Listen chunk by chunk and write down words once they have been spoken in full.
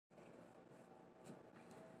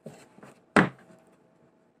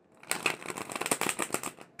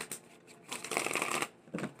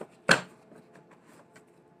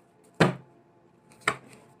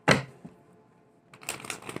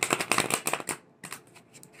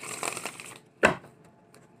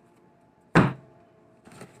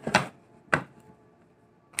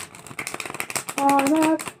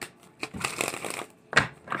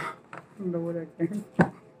don't know where that came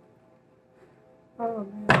from. Oh,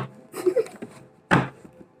 man.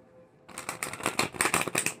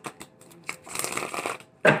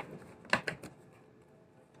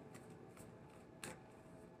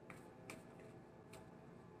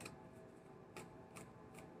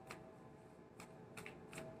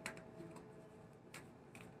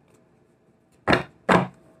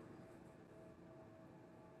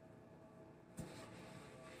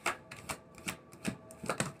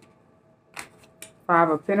 Five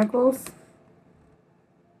of Pentacles.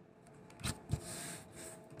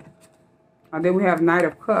 And then we have Knight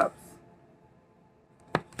of Cups.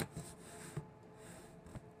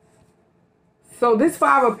 So this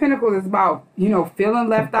Five of Pentacles is about, you know, feeling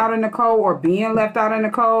left out in the cold or being left out in the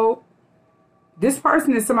cold. This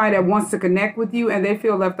person is somebody that wants to connect with you and they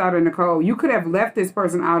feel left out in the cold. You could have left this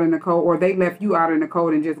person out in the cold, or they left you out in the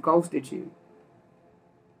cold and just ghosted you.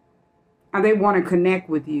 And they want to connect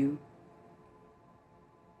with you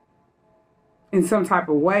in some type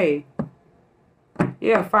of way.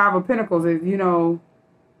 Yeah, Five of Pentacles is, you know,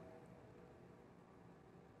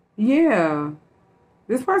 yeah.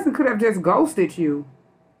 This person could have just ghosted you.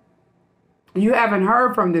 You haven't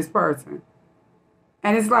heard from this person.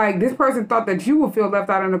 And it's like this person thought that you would feel left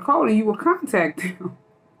out in the cold and you would contact them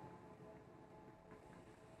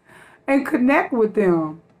and connect with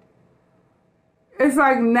them. It's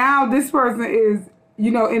like now this person is, you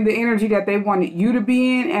know, in the energy that they wanted you to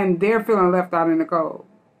be in, and they're feeling left out in the cold.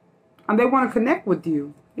 And they want to connect with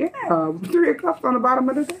you. Yeah, Three of Cups on the bottom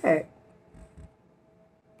of the deck.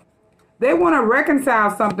 They want to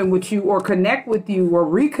reconcile something with you or connect with you or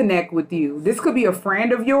reconnect with you. This could be a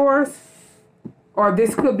friend of yours. Or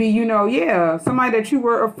this could be, you know, yeah, somebody that you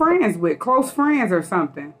were friends with, close friends or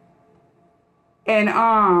something.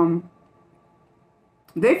 And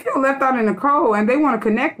they feel left out in the cold and they want to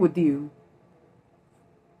connect with you.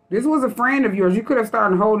 This was a friend of yours. You could have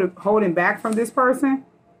started holding back from this person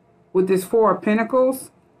with this Four of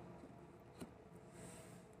Pentacles.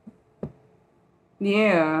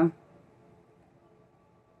 Yeah.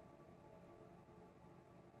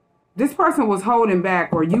 This person was holding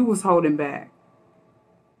back, or you was holding back.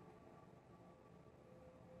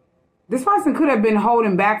 This person could have been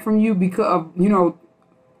holding back from you because of, you know,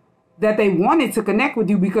 that they wanted to connect with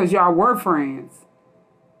you because y'all were friends.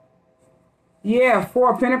 Yeah,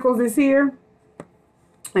 Four of Pentacles is here.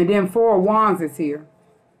 And then Four of Wands is here.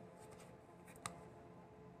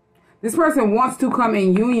 This person wants to come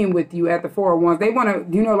in union with you at the Four of Wands. They want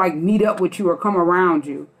to, you know, like meet up with you or come around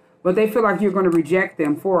you. But they feel like you're going to reject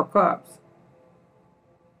them. Four of Cups.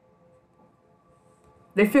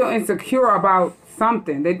 They feel insecure about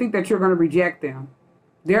something. They think that you're going to reject them.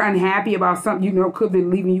 They're unhappy about something, you know, could be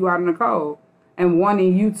leaving you out in the cold and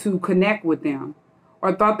wanting you to connect with them.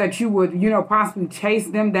 Or thought that you would, you know, possibly chase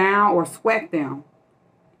them down or sweat them.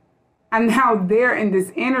 And now they're in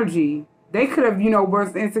this energy. They could have, you know,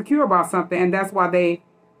 was insecure about something. And that's why they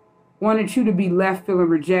wanted you to be left feeling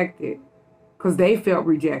rejected. Because they felt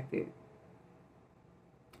rejected.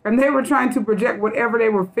 And they were trying to project whatever they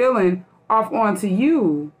were feeling off onto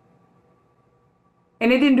you.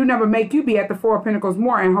 And it didn't do nothing but make you be at the Four of Pentacles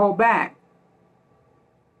more and hold back.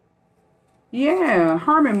 Yeah,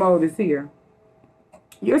 hermit mode is here.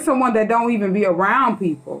 You're someone that don't even be around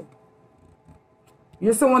people.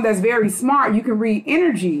 You're someone that's very smart. You can read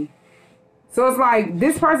energy. So it's like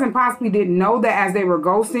this person possibly didn't know that as they were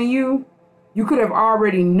ghosting you. You could have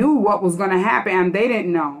already knew what was going to happen and they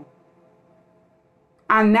didn't know.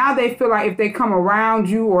 And now they feel like if they come around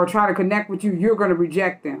you or try to connect with you, you're going to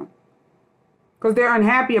reject them. Because they're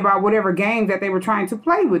unhappy about whatever game that they were trying to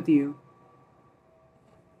play with you.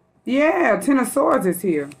 Yeah, Ten of Swords is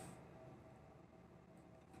here.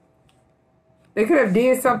 They could have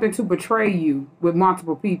did something to betray you with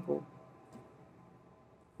multiple people.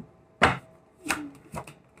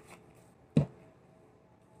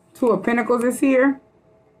 Two of Pentacles is here.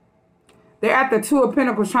 They're at the Two of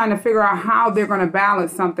Pentacles trying to figure out how they're going to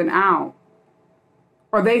balance something out.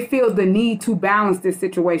 Or they feel the need to balance this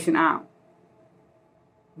situation out.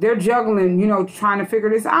 They're juggling, you know, trying to figure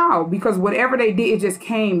this out. Because whatever they did, it just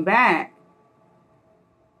came back.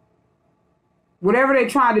 Whatever they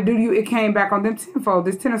tried to do to you, it came back on them tenfold.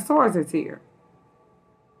 This Ten of Swords is here.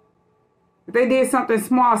 If they did something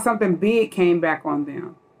small, something big came back on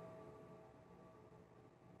them.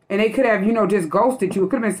 And they could have, you know, just ghosted you. It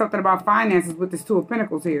could have been something about finances with this Two of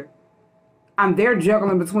Pentacles here. And they're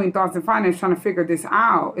juggling between thoughts and finance trying to figure this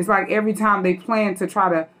out. It's like every time they plan to try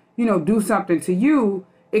to, you know, do something to you,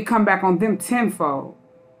 it come back on them tenfold.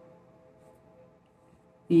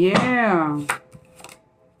 Yeah.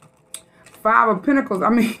 Five of Pentacles. I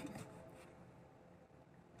mean,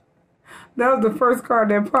 That was the first card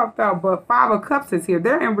that popped out. But Five of Cups is here.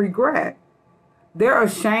 They're in regret. They're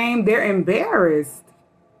ashamed. They're embarrassed.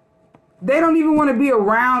 They don't even want to be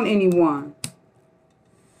around anyone.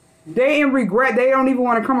 They in regret. They don't even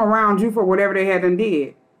want to come around you for whatever they had done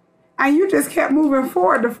did. And you just kept moving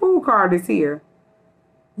forward. The Fool card is here.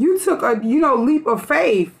 You took a, leap of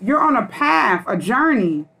faith. You're on a path, a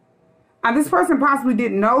journey. And this person possibly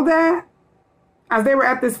didn't know that. As they were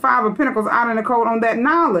at this Five of Pentacles out in the cold on that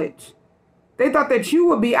knowledge. They thought that you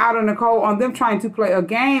would be out in the cold on them trying to play a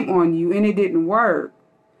game on you, and it didn't work.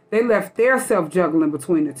 They left their self juggling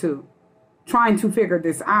between the two, trying to figure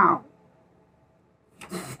this out.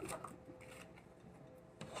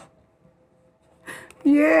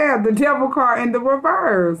 Yeah, the Devil card in the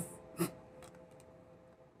reverse.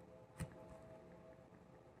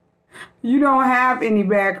 You don't have any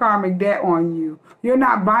bad karmic debt on you. You're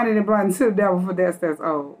not binding and blinding to the devil for debts that's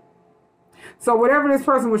owed. So whatever this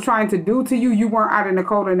person was trying to do to you, you weren't out in the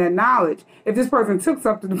cold in that knowledge. If this person took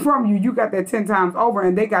something from you, you got that 10 times over,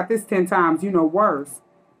 and they got this 10 times, worse.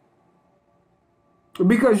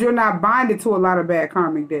 Because you're not binded to a lot of bad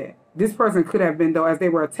karmic debt. This person could have been, though, as they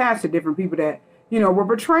were attached to different people that, were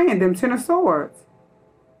betraying them. 10 of Swords.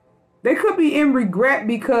 They could be in regret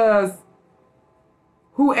because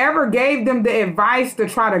whoever gave them the advice to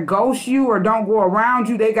try to ghost you or don't go around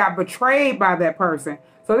you, they got betrayed by that person.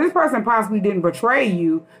 So this person possibly didn't betray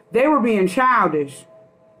you. They were being childish,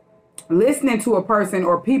 listening to a person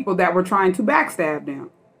or people that were trying to backstab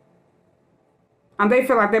them. And they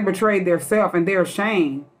feel like they betrayed their self and they're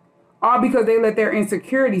ashamed. All because they let their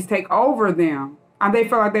insecurities take over them. And they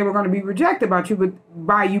felt like they were going to be rejected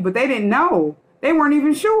by you, but they didn't know. They weren't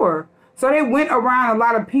even sure. So they went around a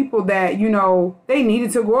lot of people that, they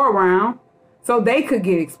needed to go around so they could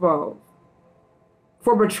get exposed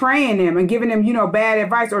for betraying them and giving them, bad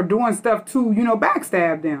advice or doing stuff to,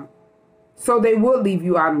 backstab them. So they would leave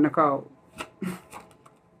you out in the cold.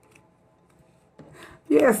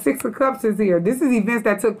 Yeah, Six of Cups is here. This is events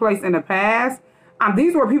that took place in the past.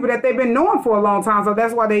 These were people that they've been knowing for a long time, so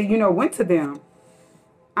that's why they, went to them.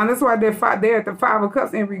 And that's why they're at the Five of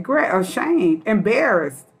Cups in regret, ashamed,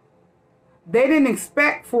 embarrassed. They didn't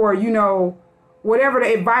expect for, whatever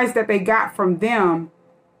the advice that they got from them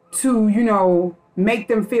to, make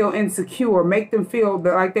them feel insecure, make them feel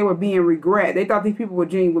like they were being regret. They thought these people would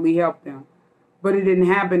genuinely help them. But it didn't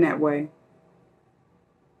happen that way.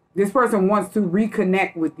 This person wants to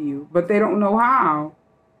reconnect with you, but they don't know how.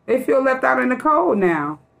 They feel left out in the cold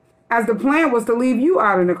now. As the plan was to leave you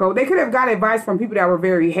out in the cold. They could have got advice from people that were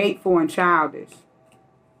very hateful and childish.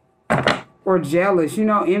 Or jealous,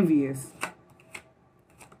 envious.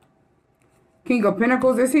 King of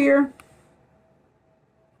Pentacles is here.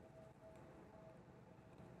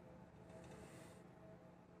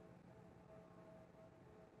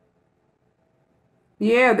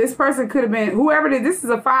 Yeah, this person could have been, whoever it is, this is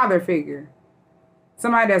a father figure.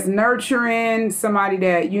 Somebody that's nurturing, somebody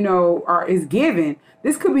that, is giving.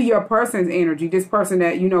 This could be your person's energy. This person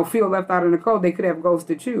that, feel left out in the cold, they could have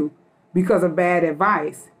ghosted you because of bad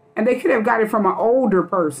advice. And they could have got it from an older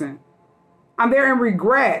person. And they're in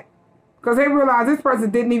regret because they realize this person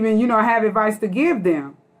didn't even, have advice to give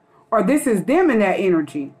them. Or this is them in that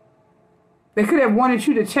energy. They could have wanted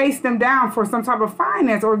you to chase them down for some type of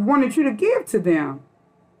finance or wanted you to give to them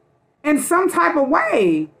in some type of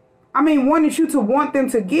way. Wanted you to want them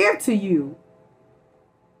to give to you.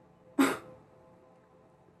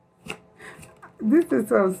 This is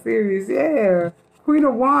so serious. Yeah. Queen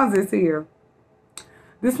of Wands is here.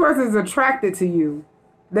 This person is attracted to you.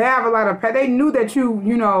 They have a lot of, they knew that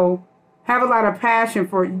you, have a lot of passion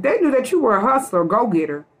for, they knew that you were a hustler,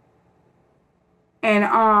 go-getter.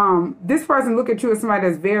 And this person look at you as somebody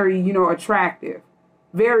that's very, attractive,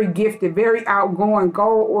 very gifted, very outgoing,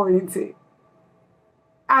 goal-oriented.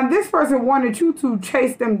 And this person wanted you to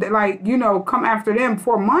chase them, like, come after them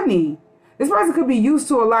for money. This person could be used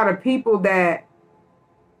to a lot of people that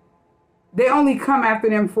they only come after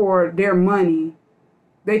them for their money.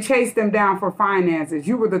 They chase them down for finances.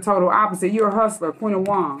 You were the total opposite. You're a hustler, Queen of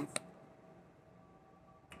Wands.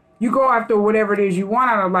 You go after whatever it is you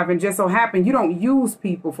want out of life, and just so happen you don't use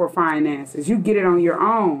people for finances. You get it on your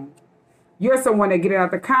own. You're someone that get it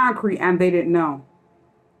out the concrete and they didn't know.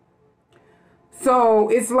 So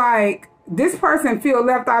it's like this person feel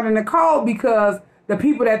left out in the cold because the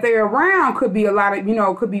people that they're around could be a lot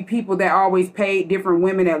of, could be people that always paid different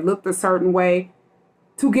women that looked a certain way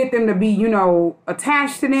to get them to be,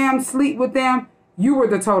 attached to them, sleep with them. You were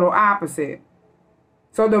the total opposite.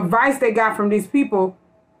 So the advice they got from these people,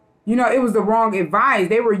 it was the wrong advice.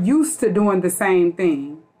 They were used to doing the same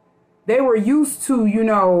thing. They were used to,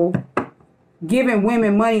 giving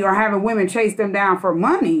women money or having women chase them down for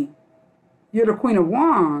money. You're the Queen of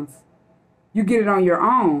Wands. You get it on your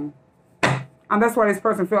own. And that's why this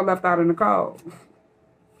person felt left out in the cold.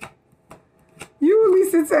 You at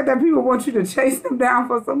least said that people want you to chase them down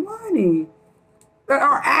for some money.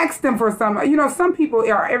 Or ask them for some. You know, some people,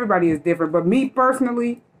 everybody is different. But me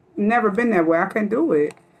personally, never been that way. I couldn't do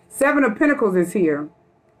it. 7 of Pentacles is here.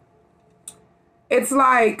 It's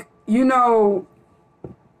like, you know,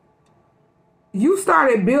 you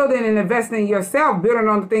started building and investing in yourself, building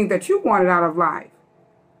on the things that you wanted out of life.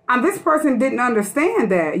 And this person didn't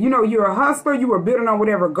understand that. You know, you're a hustler. You were building on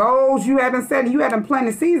whatever goals you had set. You had them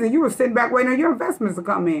planted seeds, and you were sitting back waiting on your investments to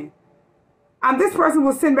come in. And this person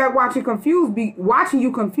was sitting back watching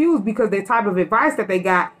you confused because the type of advice that they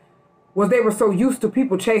got was they were so used to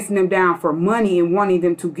people chasing them down for money and wanting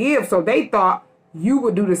them to give. So they thought you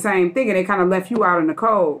would do the same thing, and they kind of left you out in the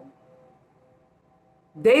cold.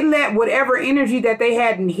 They let whatever energy that they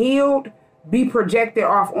hadn't healed be projected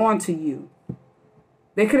off onto you.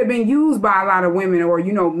 They could have been used by a lot of women or,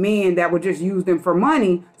 you know, men that would just use them for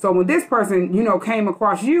money. So when this person, you know, came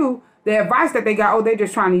across you, the advice that they got, oh, they're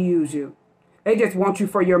just trying to use you. They just want you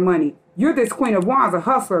for your money. You're this Queen of Wands, a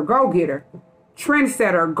hustler, go-getter,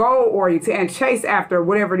 trendsetter, goal-oriented, and chase after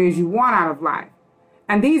whatever it is you want out of life.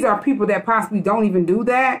 And these are people that possibly don't even do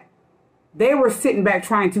that. They were sitting back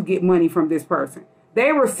trying to get money from this person.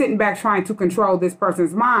 They were sitting back trying to control this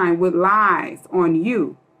person's mind with lies on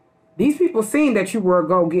you. These people seen that you were a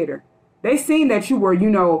go-getter. They seen that you were, you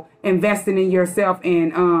know, investing in yourself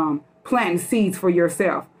and planting seeds for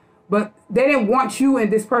yourself. But they didn't want you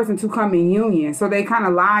and this person to come in union. So they kind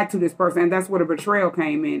of lied to this person. And that's where the betrayal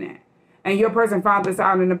came in at. And your person found this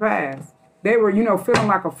out in the past. They were, you know, feeling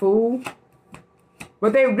like a fool.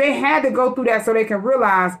 But they had to go through that so they can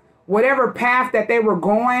realize whatever path that they were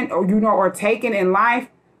going or, you know, or taking in life,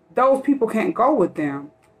 those people can't go with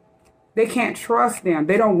them. They can't trust them.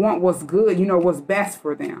 They don't want what's good, you know, what's best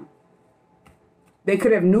for them. They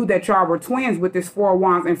could have knew that y'all were twins with this 4 of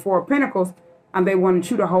Wands and 4 of Pentacles, and they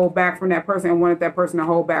wanted you to hold back from that person and wanted that person to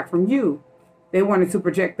hold back from you. They wanted to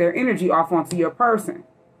project their energy off onto your person.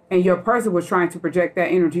 And your person was trying to project that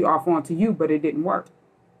energy off onto you, but it didn't work.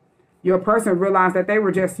 Your person realized that they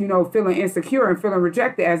were just, you know, feeling insecure and feeling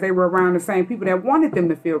rejected as they were around the same people that wanted them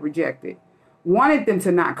to feel rejected. Wanted them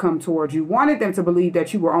to not come towards you. Wanted them to believe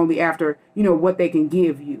that you were only after, you know, what they can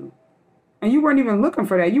give you. And you weren't even looking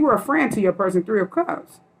for that. You were a friend to your person, 3 of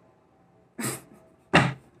Cups.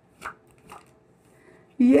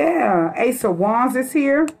 Yeah, Ace of Wands is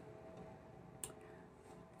here.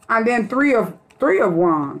 And then 3 of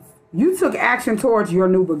Wands. You took action towards your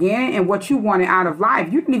new beginning and what you wanted out of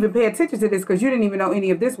life. You didn't even pay attention to this because you didn't even know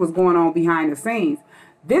any of this was going on behind the scenes.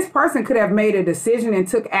 This person could have made a decision and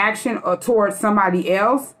took action towards somebody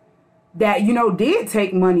else that, you know, did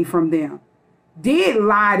take money from them, did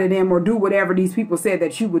lie to them or do whatever these people said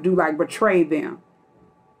that you would do, like betray them.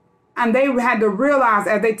 And they had to realize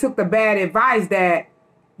as they took the bad advice that,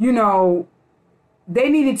 you know, they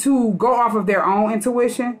needed to go off of their own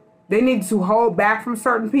intuition. They needed to hold back from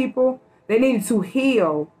certain people. They needed to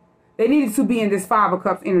heal. They needed to be in this 5 of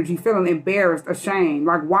Cups energy, feeling embarrassed, ashamed.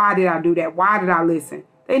 Like, why did I do that? Why did I listen?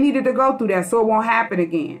 They needed to go through that so it won't happen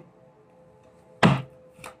again.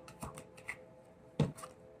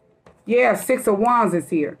 Yeah, 6 of Wands is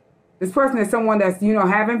here. This person is someone that's, you know,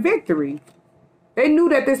 having victory. They knew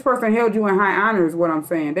that this person held you in high honor is what I'm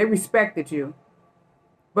saying. They respected you.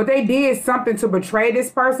 But they did something to betray this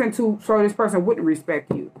person so this person wouldn't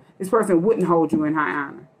respect you. This person wouldn't hold you in high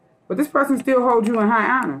honor. But this person still holds you in high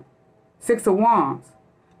honor. 6 of Wands.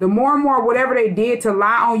 The more and more whatever they did to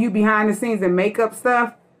lie on you behind the scenes and make up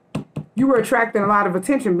stuff, you were attracting a lot of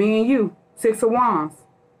attention being you. 6 of Wands.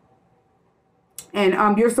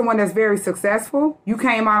 And you're someone that's very successful. You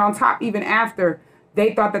came out on top even after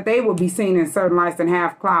they thought that they would be seen in certain lights and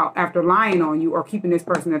half cloud after lying on you or keeping this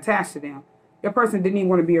person attached to them. Your person didn't even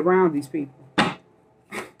want to be around these people.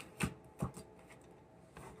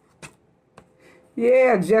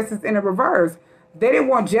 Yeah, justice in the reverse. They didn't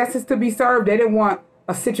want justice to be served. They didn't want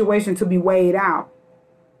a situation to be weighed out.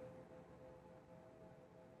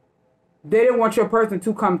 They didn't want your person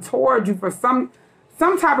to come toward you for some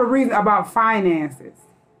type of reason about finances.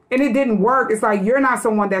 And it didn't work. It's like you're not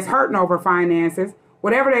someone that's hurting over finances.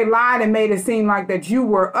 Whatever they lied and made it seem like that you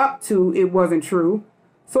were up to, it wasn't true.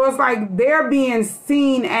 So it's like they're being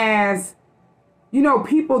seen as, you know,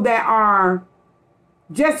 people that are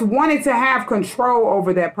just wanted to have control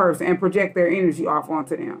over that person and project their energy off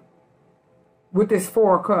onto them. With this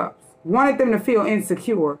 4 of Cups. Wanted them to feel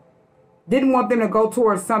insecure. Didn't want them to go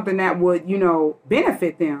towards something that would, you know,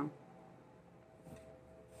 benefit them.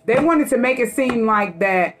 They wanted to make it seem like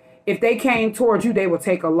that if they came towards you, they would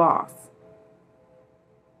take a loss.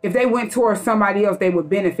 If they went towards somebody else, they would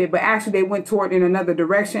benefit. But actually, they went toward in another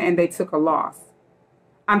direction and they took a loss.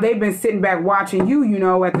 They've been sitting back watching you, you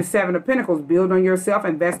know, at the Seven of Pentacles. Build on yourself,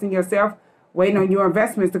 invest in yourself, waiting on your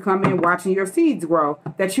investments to come in, watching your seeds grow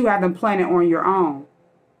that you had them planted on your own.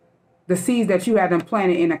 The seeds that you had them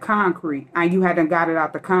planted in the concrete and you had them got it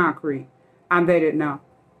out the concrete. And they didn't know.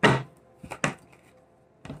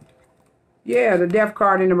 Yeah, the Death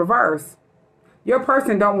card in the reverse. Your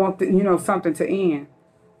person don't want, something to end.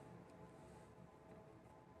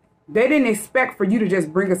 They didn't expect for you to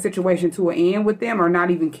just bring a situation to an end with them or not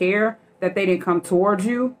even care that they didn't come towards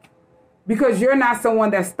you. Because you're not someone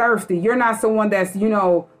that's thirsty. You're not someone that's,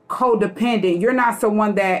 codependent. You're not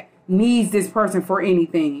someone that needs this person for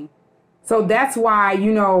anything. So that's why,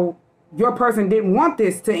 your person didn't want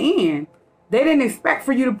this to end. They didn't expect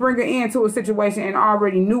for you to bring an end to a situation and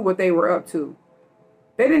already knew what they were up to.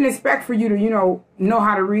 They didn't expect for you to, know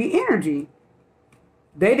how to read energy.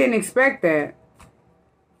 They didn't expect that.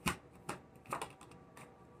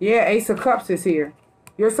 Yeah, Ace of Cups is here.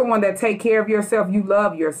 You're someone that take care of yourself. You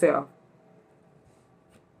love yourself.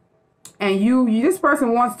 And this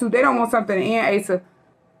person wants to, they don't want something to end. Ace of,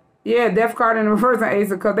 yeah, Death card in the reverse and Ace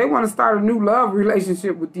of Cups. They want to start a new love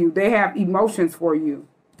relationship with you. They have emotions for you.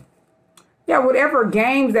 Yeah, whatever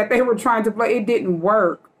games that they were trying to play, it didn't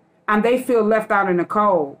work. And they feel left out in the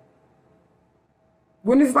cold.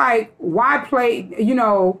 When it's like, why play,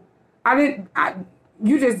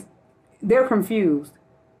 they're confused.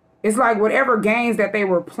 It's like whatever games that they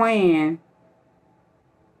were playing,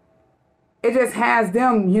 it just has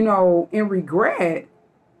them, in regret.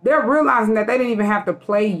 They're realizing that they didn't even have to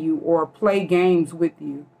play you or play games with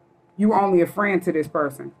you. You were only a friend to this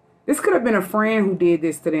person. This could have been a friend who did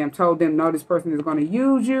this to them, told them, no, this person is going to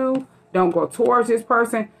use you. Don't go towards this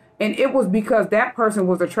person. And it was because that person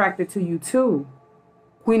was attracted to you too.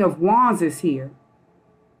 Queen of Wands is here.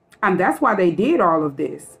 And that's why they did all of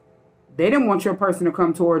this. They didn't want your person to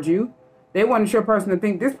come towards you. They wanted your person to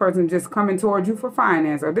think this person is just coming towards you for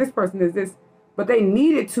finance or this person is this. But they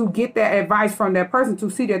needed to get that advice from that person to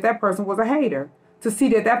see that that person was a hater. To see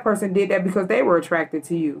that that person did that because they were attracted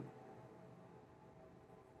to you.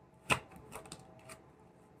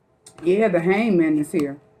 Yeah, the Hangman is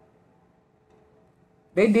here.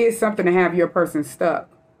 They did something to have your person stuck.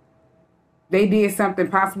 They did something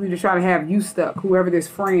possibly to try to have you stuck, whoever this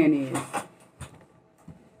friend is.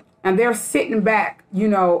 And they're sitting back,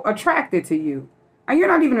 attracted to you. And you're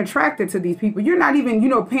not even attracted to these people. You're not even,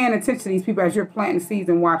 paying attention to these people as you're planting seeds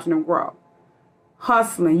and watching them grow.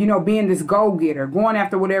 Hustling, being this go-getter, going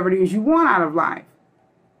after whatever it is you want out of life.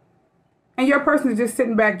 And your person is just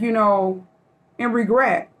sitting back, in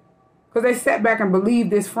regret. Because they sat back and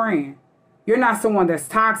believed this friend. You're not someone that's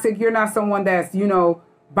toxic. You're not someone that's,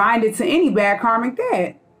 binded to any bad karmic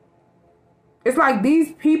debt. It's like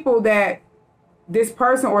these people that, this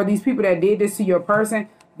person or these people that did this to your person,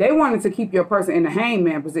 they wanted to keep your person in the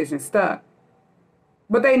hangman position, stuck.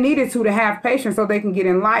 But they needed to have patience so they can get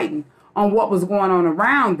enlightened on what was going on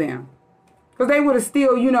around them. Because they would have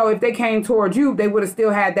still, if they came towards you, they would have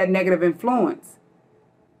still had that negative influence.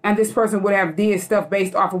 And this person would have did stuff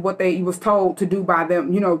based off of what they was told to do by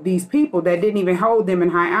them, these people that didn't even hold them in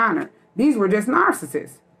high honor. These were just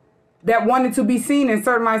narcissists that wanted to be seen in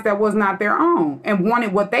certain lights that was not their own and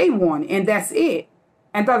wanted what they wanted, and that's it.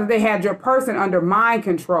 And thought that they had your person under mind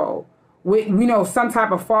control with, some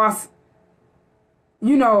type of false,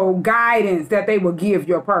 guidance that they would give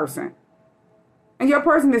your person. And your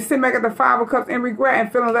person is sitting back at the Five of Cups in regret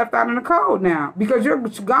and feeling left out in the cold now because you're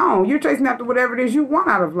gone. You're chasing after whatever it is you want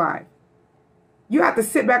out of life. You have to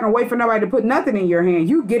sit back and wait for nobody to put nothing in your hand.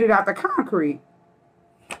 You get it out the concrete.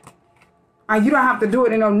 And you don't have to do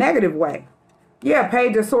it in no negative way. Yeah,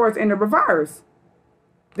 Page of Swords in the reverse.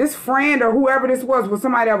 This friend or whoever this was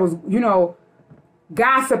somebody that was,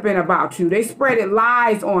 gossiping about you. They spreaded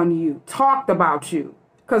lies on you, talked about you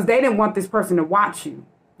because they didn't want this person to watch you.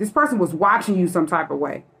 This person was watching you some type of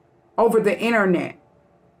way over the internet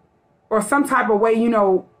or some type of way,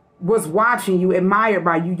 was watching you, admired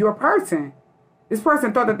by you, your person. This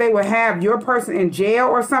person thought that they would have your person in jail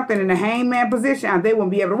or something in the hangman position and they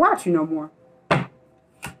wouldn't be able to watch you no more.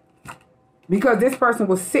 Because this person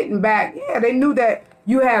was sitting back. Yeah, they knew that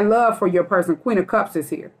you had love for your person. Queen of Cups is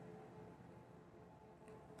here.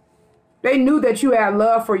 They knew that you had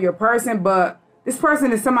love for your person, but this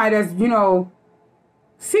person is somebody that's,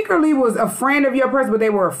 secretly was a friend of your person, but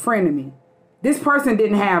they were a frenemy. This person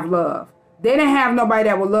didn't have love. They didn't have nobody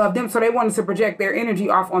that would love them, so they wanted to project their energy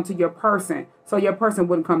off onto your person, so your person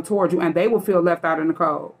wouldn't come towards you, and they would feel left out in the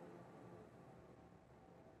cold.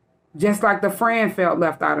 Just like the friend felt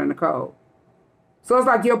left out in the cold. So it's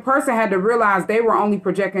like your person had to realize they were only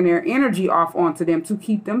projecting their energy off onto them to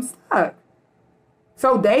keep them stuck.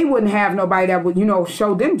 So they wouldn't have nobody that would,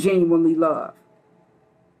 show them genuinely love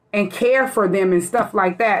and care for them and stuff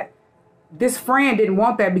like that. This friend didn't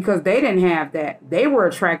want that because they didn't have that. They were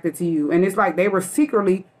attracted to you. And it's like they were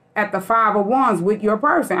secretly at the 5 of Wands with your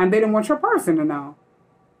person, and they didn't want your person to know.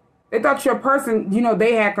 They thought your person,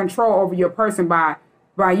 they had control over your person by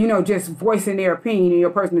just voicing their opinion, and your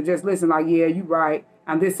person to just listen like, yeah, you right,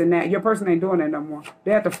 and this and that. Your person ain't doing that no more.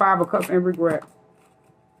 They have the 5 of Cups and regret.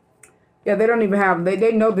 Yeah, they don't even have,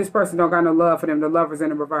 they know this person don't got no love for them. The Lover's in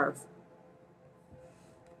the reverse.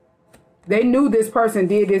 They knew this person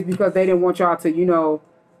did this because they didn't want y'all to,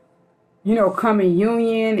 come in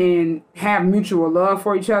union and have mutual love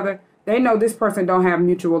for each other. They know this person don't have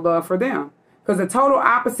mutual love for them. Because the total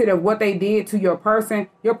opposite of what they did to your person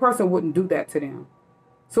wouldn't do that to them.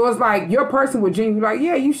 So it's like your person would genuinely be like,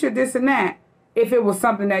 yeah, you should this and that. If it was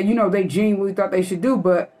something that, they genuinely thought they should do.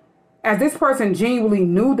 But as this person genuinely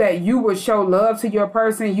knew that you would show love to your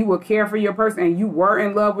person, you would care for your person, and you were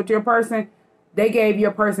in love with your person, they gave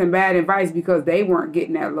your person bad advice because they weren't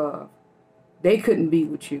getting that love. They couldn't be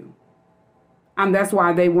with you. And that's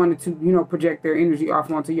why they wanted to, project their energy off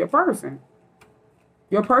onto your person.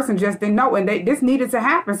 Your person just didn't know. And this needed to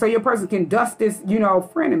happen so your person can dust this,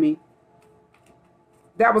 frenemy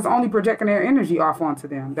that was only projecting their energy off onto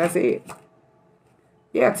them. That's it.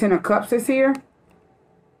 Yeah, 10 of Cups is here.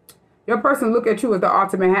 Your person look at you as the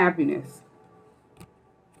ultimate happiness.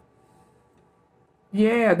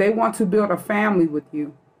 Yeah, they want to build a family with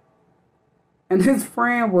you. And this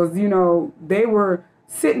friend was, they were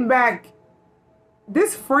sitting back.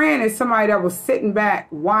 This friend is somebody that was sitting back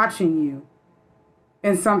watching you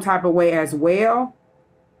in some type of way as well.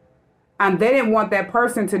 And they didn't want that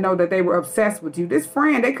person to know that they were obsessed with you. This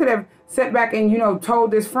friend, they could have sat back and,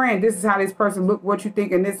 told this friend, this is how this person look, what you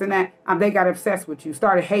think, and this and that. And they got obsessed with you,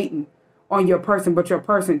 started hating on your person, but your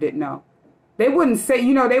person didn't know. They wouldn't say,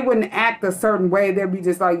 they wouldn't act a certain way. They'd be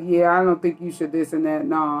just like, yeah, I don't think you should this and that.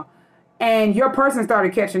 Nah. And your person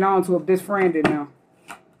started catching on to it. This friend didn't know.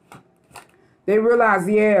 They realized,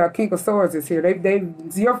 yeah, King of Swords is here.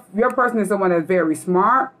 Your person is someone that's very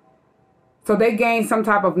smart. So they gained some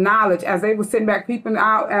type of knowledge as they were sitting back peeping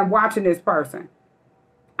out and watching this person.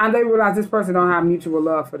 And they realized this person don't have mutual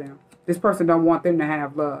love for them. This person don't want them to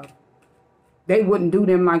have love. They wouldn't do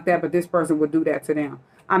them like that, but this person would do that to them.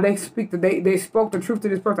 And they spoke the truth to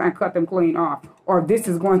this person and cut them clean off. Or this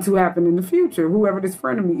is going to happen in the future, whoever this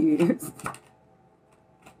frenemy is.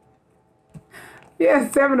 Yeah,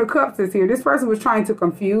 7 of Cups is here. This person was trying to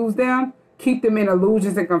confuse them, keep them in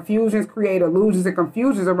illusions and confusions, create illusions and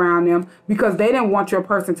confusions around them because they didn't want your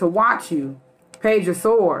person to watch you. Page of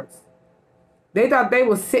Swords. They thought they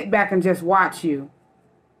would sit back and just watch you.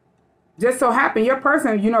 Just so happened your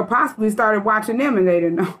person, possibly started watching them and they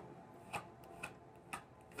didn't know.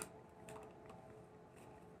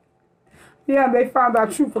 Yeah, they found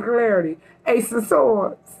out truth and clarity. Ace of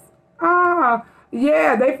Swords.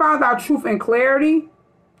 Yeah, they found out truth and clarity.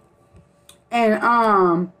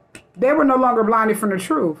 And they were no longer blinded from the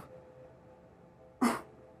truth.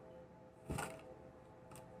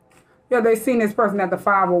 Yeah, they seen this person at the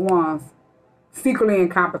 5 of Wands. Secretly in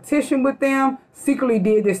competition with them. Secretly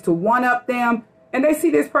did this to one-up them. And they see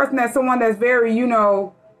this person as someone that's very,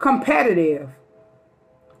 competitive.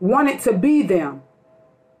 Wanted to be them.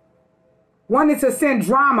 Wanted to send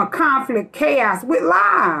drama, conflict, chaos with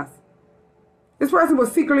lies. This person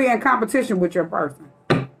was secretly in competition with your person.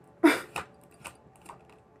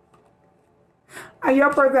 And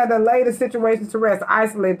your person had to lay the situation to rest,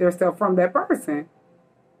 isolate themselves from that person.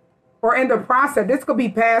 Or in the process, this could be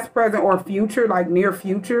past, present, or future, like near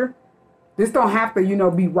future. This don't have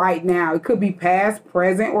to, be right now. It could be past,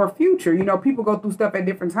 present, or future. People go through stuff at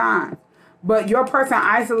different times. But your person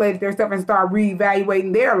isolated themselves and started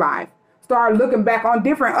reevaluating their life. Started looking back on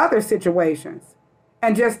different other situations.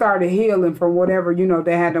 And just started healing from whatever,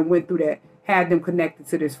 they had them went through that had them connected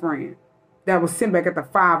to this friend. That was sitting back at the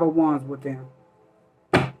 5 of Wands with them.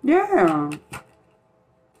 Yeah.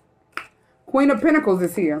 Queen of Pentacles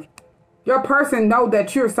is here. Your person know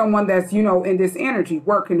that you're someone that's, in this energy,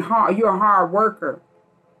 working hard. You're a hard worker.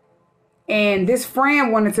 And this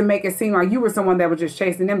friend wanted to make it seem like you were someone that was just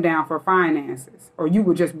chasing them down for finances. Or you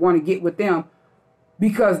would just want to get with them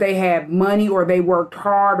because they had money or they worked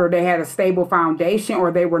hard or they had a stable foundation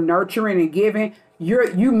or they were nurturing and giving.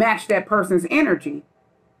 You match that person's energy.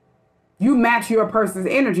 You match your person's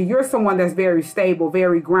energy. You're someone that's very stable,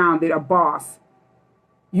 very grounded, a boss.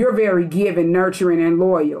 You're very giving, nurturing, and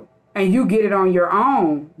loyal. And you get it on your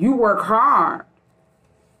own. You work hard.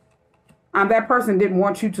 That person didn't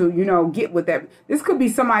want you to, get with that. This could be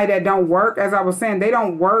somebody that don't work. As I was saying, they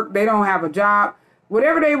don't work. They don't have a job.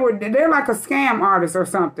 Whatever they're like a scam artist or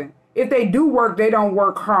something. If they do work, they don't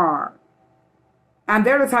work hard. And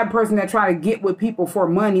they're the type of person that try to get with people for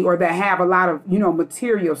money, or that have a lot of,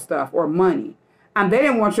 material stuff or money. And they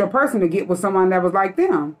didn't want your person to get with someone that was like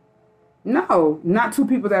them. No, not two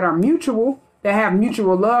people that are mutual, that have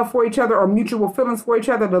mutual love for each other or mutual feelings for each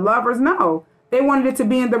other, the lovers. No, they wanted it to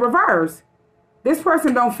be in the reverse. This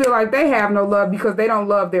person don't feel like they have no love because they don't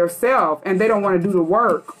love their self and they don't want to do the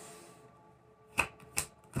work.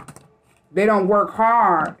 They don't work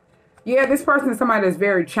hard. Yeah, this person is somebody that's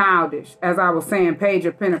very childish. As I was saying, Page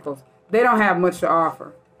of Pentacles. They don't have much to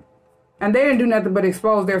offer. And they didn't do nothing but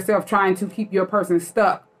expose themselves trying to keep your person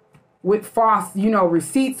stuck with false,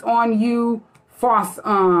 receipts on you, false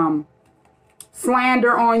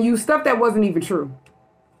slander on you, stuff that wasn't even true.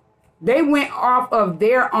 They went off of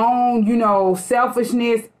their own,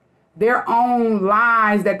 selfishness, their own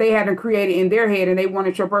lies that they hadn't created in their head, and they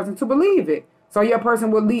wanted your person to believe it. So your person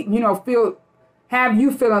would, have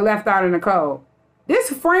you feeling left out in the cold. This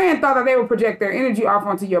friend thought that they would project their energy off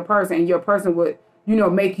onto your person, and your person would,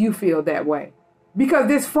 make you feel that way. Because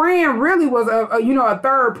this friend really was a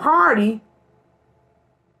third party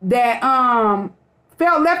that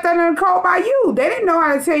felt left out in the cold by you. They didn't know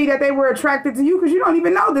how to tell you that they were attracted to you because you don't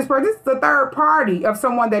even know this person. This is the third party of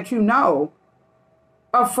someone that you know.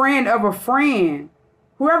 A friend of a friend.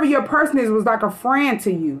 Whoever your person is was like a friend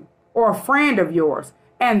to you or a friend of yours.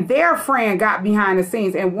 And their friend got behind the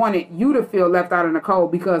scenes and wanted you to feel left out in the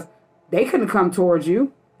cold because they couldn't come towards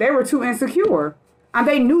you. They were too insecure. And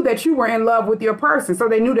they knew that you were in love with your person. So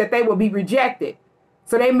they knew that they would be rejected.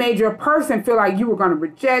 So they made your person feel like you were going to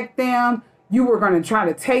reject them. You were going to try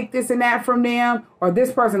to take this and that from them. Or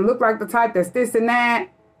this person looked like the type that's this and that.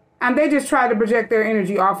 And they just tried to project their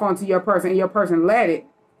energy off onto your person. And your person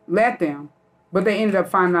let them. But they ended up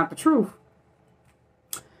finding out the truth.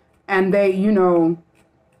 And they,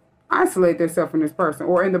 isolate themselves from this person.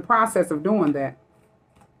 Or in the process of doing that.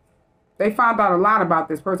 They found out a lot about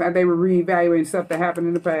this person and they were reevaluating stuff that happened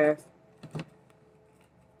in the past.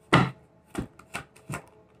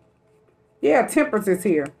 Yeah, Temperance is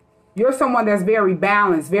here. You're someone that's very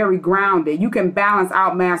balanced, very grounded. You can balance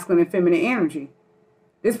out masculine and feminine energy.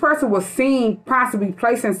 This person was seen possibly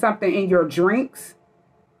placing something in your drinks.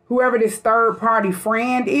 Whoever this third party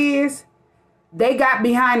friend is, they got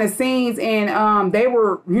behind the scenes and they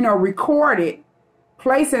were, recorded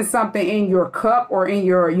placing something in your cup or in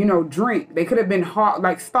your, drink. They could have been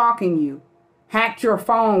like stalking you. Hacked your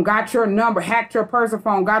phone, got your number, hacked your personal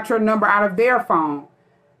phone, got your number out of their phone.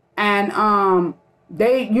 And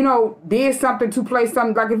they, did something to place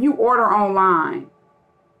something. Like if you order online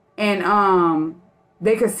and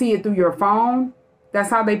they could see it through your phone. That's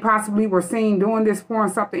how they possibly were seen doing this,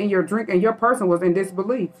 pouring something in your drink, and your person was in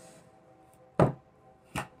disbelief.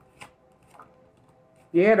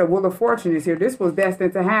 Yeah, the Wheel of Fortune is here. This was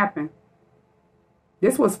destined to happen.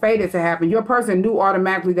 This was fated to happen. Your person knew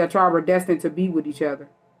automatically that y'all were destined to be with each other.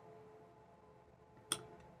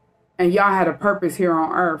 And y'all had a purpose here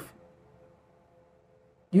on earth.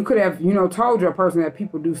 You could have, told your person that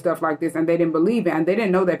people do stuff like this and they didn't believe it. And they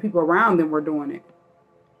didn't know that people around them were doing it.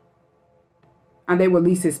 And they would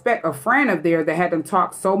least suspect a friend of theirs that had them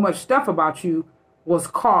talk so much stuff about you was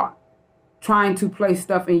caught trying to place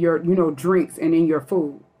stuff in your, drinks and in your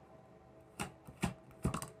food.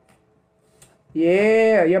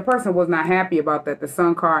 Yeah, your person was not happy about that. The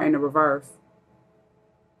Sun card in the reverse.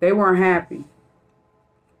 They weren't happy.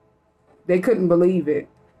 They couldn't believe it.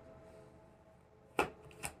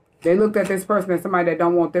 They looked at this person as somebody that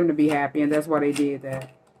don't want them to be happy, and that's why they did that.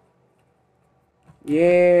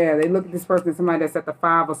 Yeah, they looked at this person as somebody that's at the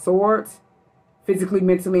 5 of Swords. Physically,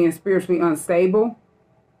 mentally, and spiritually unstable.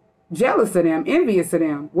 Jealous of them, envious of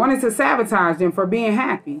them, wanted to sabotage them for being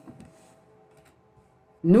happy.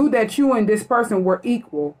 Knew that you and this person were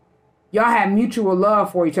equal. Y'all had mutual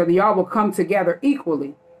love for each other. Y'all will come together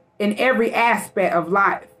equally in every aspect of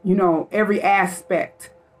life. Every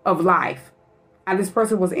aspect of life. And this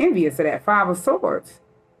person was envious of that 5 of Swords.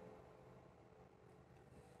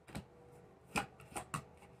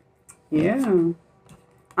 Yeah.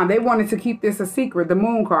 And they wanted to keep this a secret. The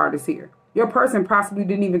Moon card is here. Your person possibly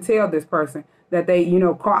didn't even tell this person that they,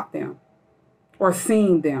 caught them or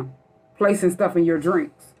seen them placing stuff in your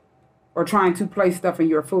drinks or trying to place stuff in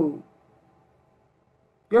your food.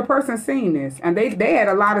 Your person seen this and they had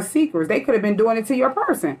a lot of secrets. They could have been doing it to your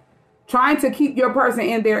person, trying to keep your person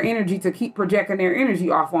in their energy, to keep projecting their energy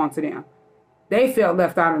off onto them. They felt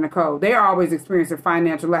left out in the cold. They're always experiencing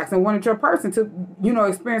financial lacks and wanted your person to,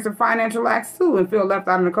 experience some financial lacks too and feel left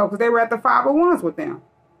out in the cold because they were at the 501s with them.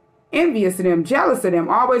 Envious of them, jealous of them,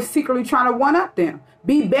 always secretly trying to one-up them,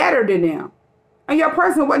 be better than them. And your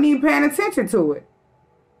person wasn't even paying attention to it.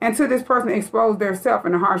 Until this person exposed their self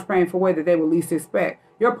in a harsh, painful way that they would least expect.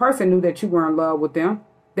 Your person knew that you were in love with them.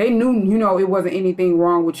 They knew, it wasn't anything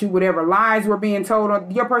wrong with you. Whatever lies were being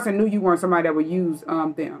told, your person knew you weren't somebody that would use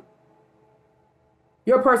them.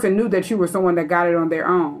 Your person knew that you were someone that got it on their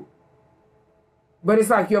own. But it's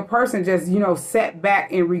like your person just, sat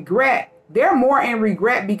back in regret. They're more in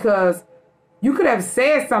regret because you could have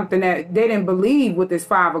said something that they didn't believe with this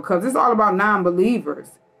 5 of Cups. It's all about non-believers,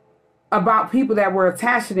 about people that were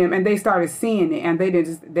attached to them, and they started seeing it, and they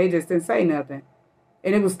just didn't say nothing.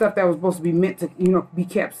 And it was stuff that was supposed to be meant to, be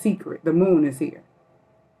kept secret. The moon is here.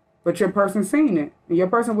 But your person seen it, and your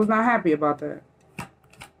person was not happy about that.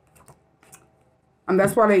 And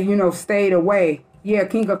that's why they, stayed away. Yeah,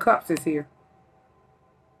 King of Cups is here.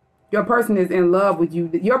 Your person is in love with you.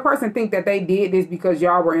 Your person think that they did this because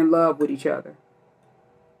y'all were in love with each other.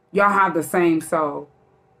 Y'all have the same soul.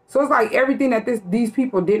 So it's like everything that these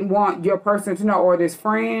people didn't want your person to know, or this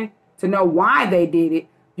friend to know why they did it,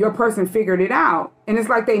 your person figured it out. And it's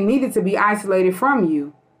like they needed to be isolated from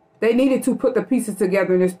you. They needed to put the pieces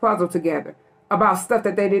together in this puzzle together about stuff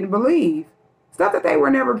that they didn't believe. Stuff that they were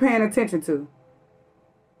never paying attention to.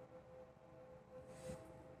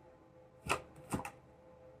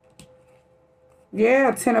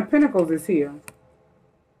 Yeah, 10 of Pentacles is here.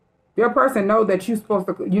 Your person know that you're supposed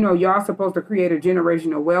to, y'all supposed to create a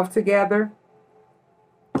generational wealth together.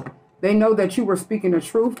 They know that you were speaking the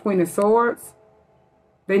truth, Queen of Swords.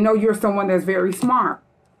 They know you're someone that's very smart.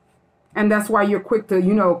 And that's why you're quick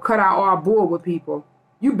to, cut out all bull with people.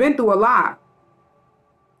 You've been through a lot.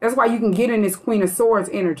 That's why you can get in this Queen of Swords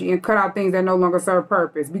energy and cut out things that no longer serve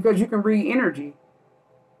purpose. Because you can read energy.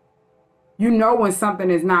 You know when something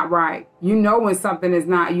is not right. You know when something is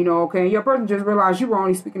not, okay. And your person just realized you were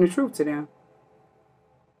only speaking the truth to them.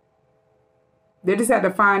 They just had to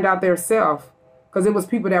find out their self. Because it was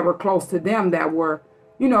people that were close to them that were,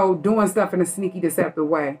 doing stuff in a sneaky, deceptive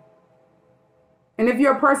way. And if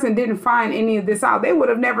your person didn't find any of this out, they would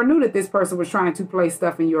have never knew that this person was trying to place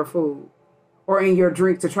stuff in your food or in your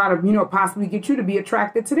drink to try to, possibly get you to be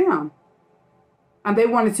attracted to them. And they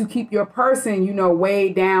wanted to keep your person,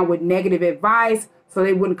 weighed down with negative advice so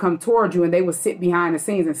they wouldn't come toward you, and they would sit behind the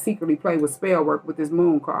scenes and secretly play with spell work with this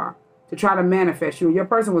moon card to try to manifest you. And your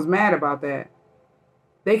person was mad about that.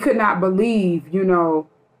 They could not believe,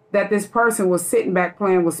 that this person was sitting back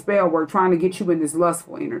playing with spell work, trying to get you in this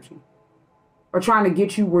lustful energy. Or trying to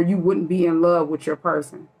get you where you wouldn't be in love with your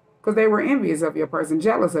person. Because they were envious of your person,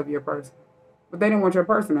 jealous of your person. But they didn't want your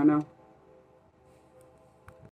person to know.